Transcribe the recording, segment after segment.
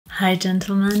Hi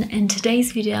gentlemen, in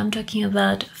today's video I'm talking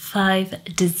about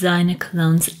 5 designer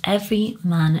colognes every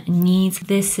man needs.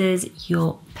 This is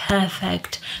your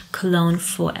perfect cologne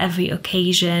for every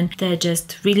occasion. They're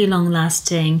just really long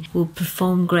lasting, will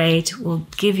perform great, will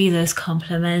give you those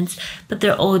compliments, but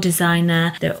they're all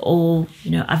designer. They're all,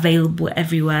 available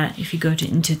everywhere. If you go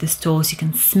into the stores, you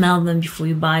can smell them before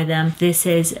you buy them. This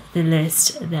is the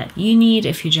list that you need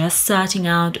if you're just starting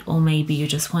out, or maybe you're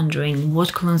just wondering what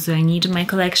colognes do I need in my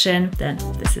collection, then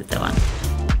this is the one.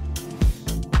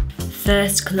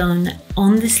 First cologne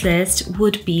on this list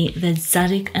would be the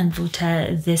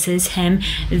Zadig&Voltaire. This is him.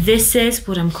 This is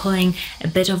what I'm calling a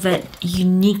bit of a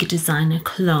unique designer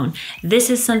cologne. This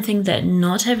is something that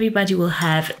not everybody will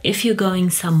have if you're going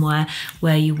somewhere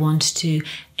where you want to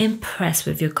impress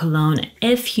with your cologne.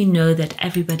 If you know that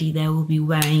everybody there will be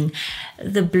wearing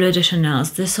the Bleu de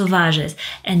Chanels, the Sauvages,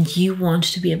 and you want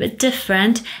to be a bit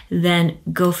different, then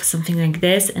go for something like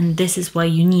this. And this is why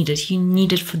you need it. You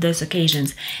need it for those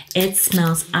occasions. It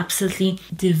smells absolutely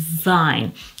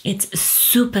divine. It's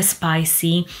super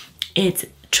spicy. It's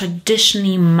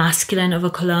traditionally masculine of a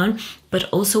cologne, but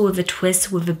also with a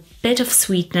twist, with a bit of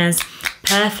sweetness.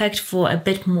 Perfect for a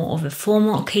bit more of a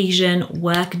formal occasion,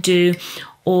 work do,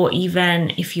 or even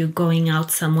if you're going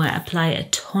out somewhere, apply a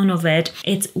ton of it.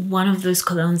 It's one of those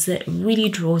colognes that really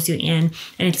draws you in,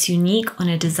 and it's unique on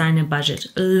a designer budget.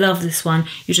 Love this one.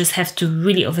 You just have to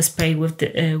really overspray with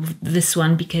this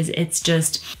one because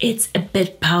it's a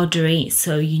bit powdery,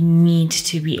 so you need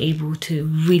to be able to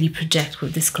really project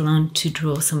with this cologne to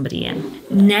draw somebody in.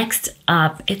 Next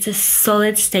up, it's a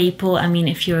solid staple. I mean,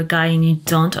 if you're a guy and you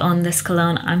don't own this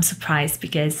cologne, I'm surprised,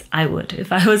 because I would.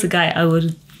 If I was a guy, I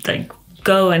would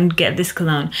go and get this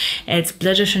cologne. It's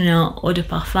Bleu de Chanel Eau de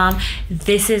Parfum.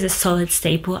 This is a solid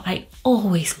staple. I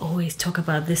always talk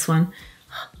about this one.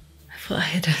 I thought I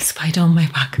had a spider on my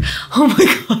back. Oh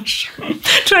my gosh.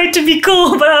 Tried to be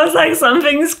cool, but I was like,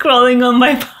 something's crawling on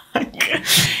my back.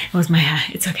 It was my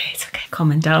hair. It's okay, it's okay.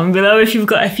 Comment down below if you've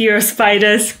got a fear of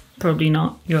spiders. Probably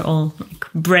not. You're all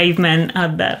brave men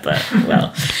out there, but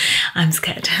well, I'm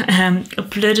scared.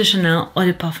 Bleu de Chanel Eau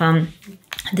de Parfum.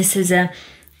 This is a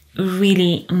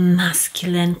really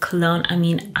masculine cologne. I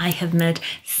mean, I have met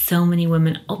so many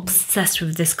women obsessed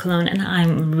with this cologne, and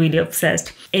I'm really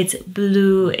obsessed. It's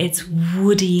blue, it's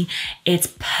woody,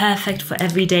 it's perfect for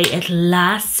every day. It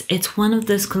lasts. It's one of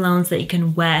those colognes that you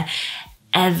can wear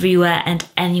everywhere and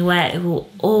anywhere. It will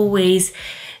always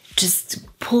just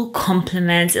pull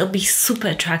compliments. It'll be super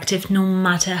attractive no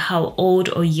matter how old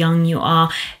or young you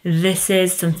are. This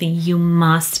is something you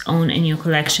must own in your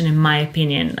collection, in my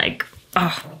opinion.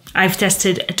 I've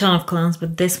tested a ton of colognes,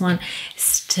 but this one is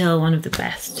still one of the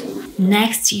best.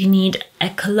 Next, you need a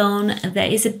cologne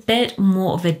that is a bit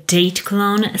more of a date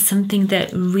cologne, something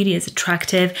that really is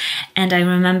attractive. And I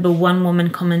remember one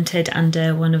woman commented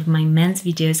under one of my men's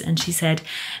videos, and she said,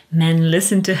 "Men,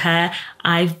 listen to her.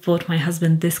 I've bought my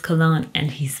husband this cologne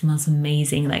and he smells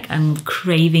amazing. Like, I'm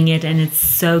craving it and it's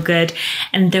so good."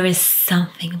 And there is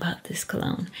something about this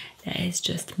cologne that is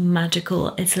just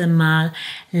magical. It's Le Male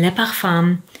Le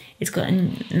Parfum. It's got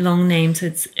a long name, so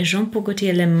it's Jean Paul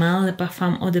Gaultier Le Male Le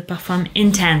Parfum Eau de Parfum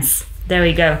Intense. There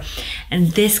we go.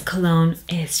 And this cologne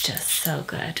is just so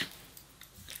good.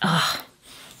 Oh,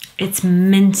 it's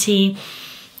minty.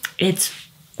 It's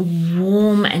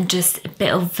warm and just a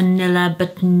bit of vanilla,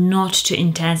 but not too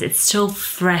intense. It's still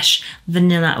fresh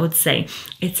vanilla, I would say.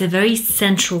 It's a very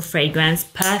sensual fragrance,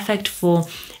 perfect for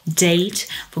date,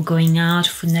 for going out,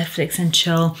 for Netflix and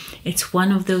chill. It's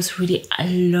one of those really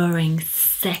alluring,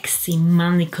 sexy,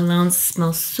 manly colognes.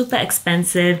 Smells super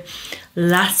expensive,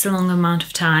 lasts a long amount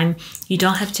of time. You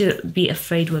don't have to be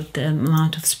afraid with the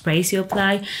amount of sprays you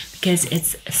apply, because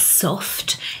it's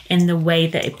soft in the way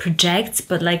that it projects,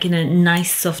 but like in a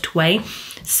nice soft way.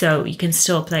 So you can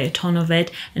still apply a ton of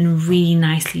it and really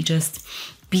nicely just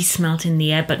be smelt in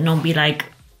the air, but not be like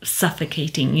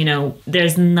suffocating.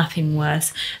 There's nothing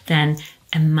worse than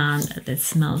a man that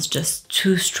smells just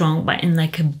too strong, but in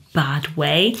like a bad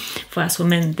way. For us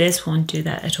women, this won't do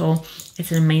that at all.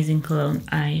 It's an amazing cologne.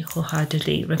 I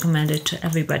wholeheartedly recommend it to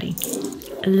everybody.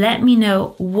 Let me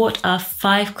know, what are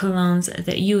 5 colognes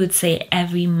that you would say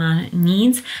every man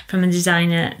needs from a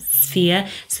designer sphere,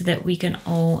 so that we can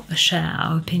all share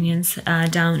our opinions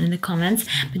down in the comments.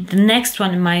 But the next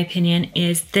one, in my opinion,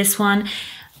 is this one.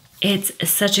 It's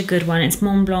such a good one. It's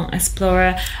Montblanc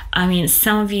Explorer. I mean,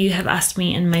 some of you have asked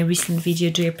me in my recent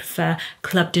video, do you prefer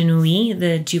Club de Nuit,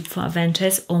 the dupe for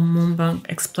Aventus, or Montblanc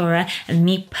Explorer? And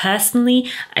me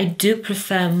personally, I do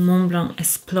prefer Montblanc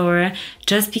Explorer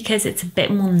just because it's a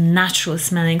bit more natural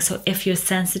smelling. So if you're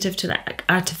sensitive to like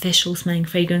artificial smelling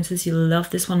fragrances, you'll love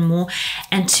this one more.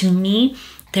 And to me,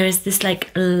 there is this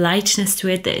like lightness to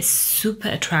it that is super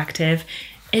attractive.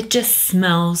 It just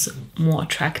smells more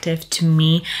attractive to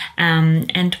me,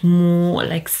 and more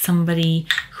like somebody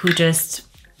who just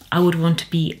I would want to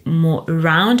be more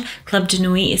around. Club de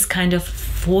Nuit is kind of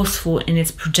forceful in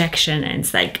its projection, and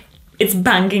it's like it's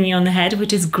banging you on the head,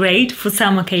 which is great for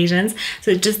some occasions.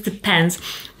 So it just depends.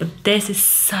 But this is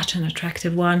such an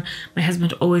attractive one. My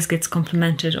husband always gets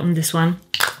complimented on this one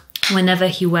whenever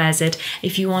he wears it.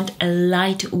 If you want a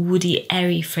light, woody,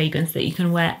 airy fragrance that you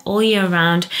can wear all year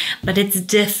round, but it's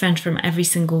different from every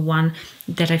single one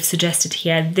that I've suggested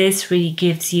here, this really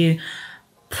gives you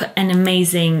an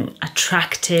amazing,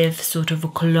 attractive sort of a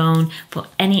cologne for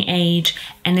any age,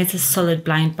 and it's a solid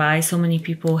blind buy. So many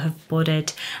people have bought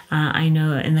it. I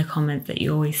know in the comment that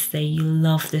you always say you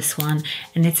love this one,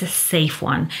 and it's a safe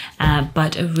one,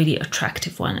 but a really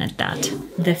attractive one at that.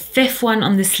 The fifth one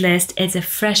on this list is a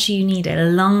freshie. You need a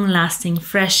long-lasting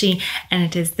freshie, and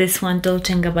it is this one,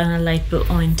 Dolce&Gabbana Light Blue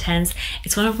Eau Intense.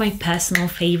 It's one of my personal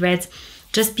favorites,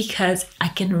 just because I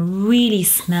can really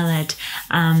smell it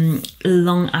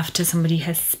long after somebody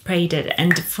has sprayed it.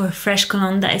 And for a fresh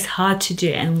cologne, that is hard to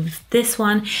do. And with this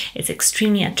one, it's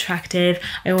extremely attractive.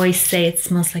 I always say it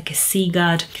smells like a sea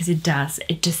god, because it does.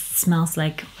 It just smells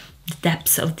like the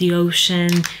depths of the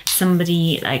ocean,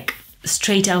 somebody like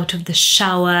straight out of the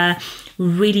shower,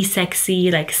 really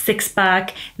sexy, like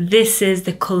six-pack. This is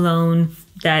the cologne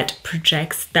that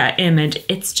projects that image.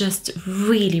 It's just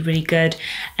really, really good,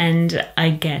 and I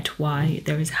get why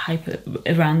there is hype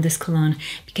around this cologne,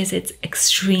 because it's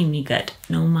extremely good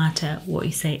no matter what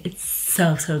you say. It's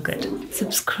so good.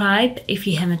 Subscribe if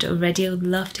you haven't already. I would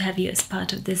love to have you as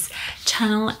part of this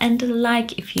channel, and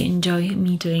like if you enjoy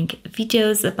me doing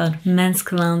videos about men's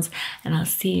colognes, and I'll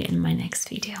see you in my next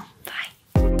video. Bye.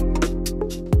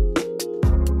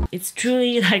 It's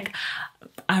truly like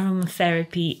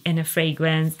aromatherapy in a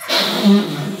fragrance.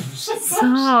 So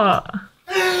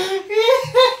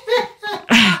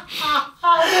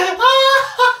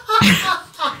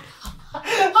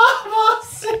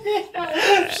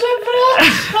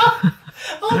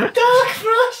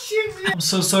I'm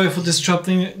so sorry for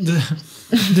disrupting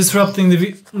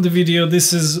the video.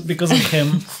 This is because of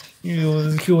him.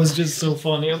 He was just so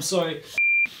funny. I'm sorry.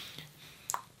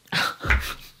 I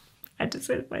had to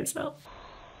say it myself.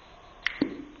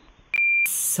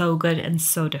 So good and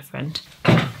so different.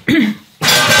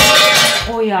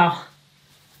 Oh yeah.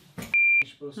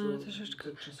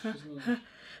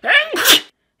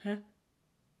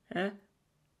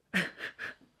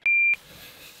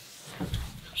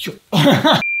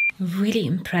 Really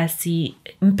impressive.